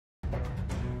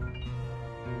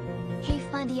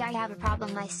Fundy, I have a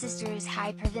problem. My sister is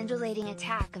hyperventilating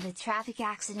attack of a traffic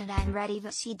accident. I'm ready,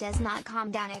 but she does not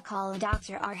calm down. I call a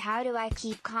doctor, or how do I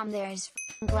keep calm? There's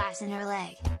glass in her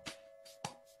leg.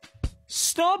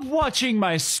 Stop watching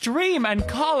my stream and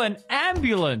call an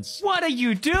ambulance! What are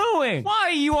you doing? Why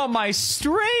are you on my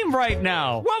stream right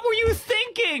now? What were you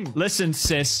thinking? Listen,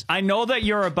 sis, I know that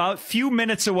you're about few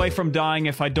minutes away from dying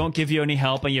if I don't give you any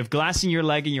help, and you have glass in your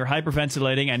leg and you're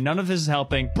hyperventilating and none of this is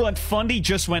helping, but Fundy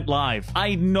just went live.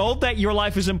 I know that your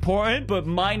life is important, but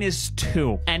mine is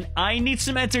too. And I need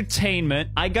some entertainment.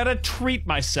 I gotta treat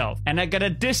myself, and I gotta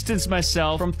distance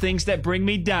myself from things that bring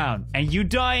me down. And you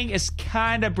dying is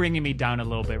kinda bringing me down a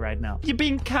little bit right now. You're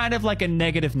being kind of like a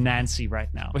negative Nancy right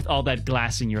now with all that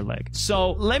glass in your leg.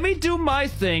 So let me do my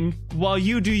thing while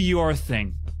you do your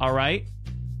thing. All right?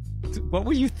 What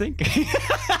were you thinking?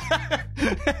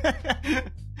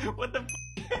 What the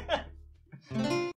f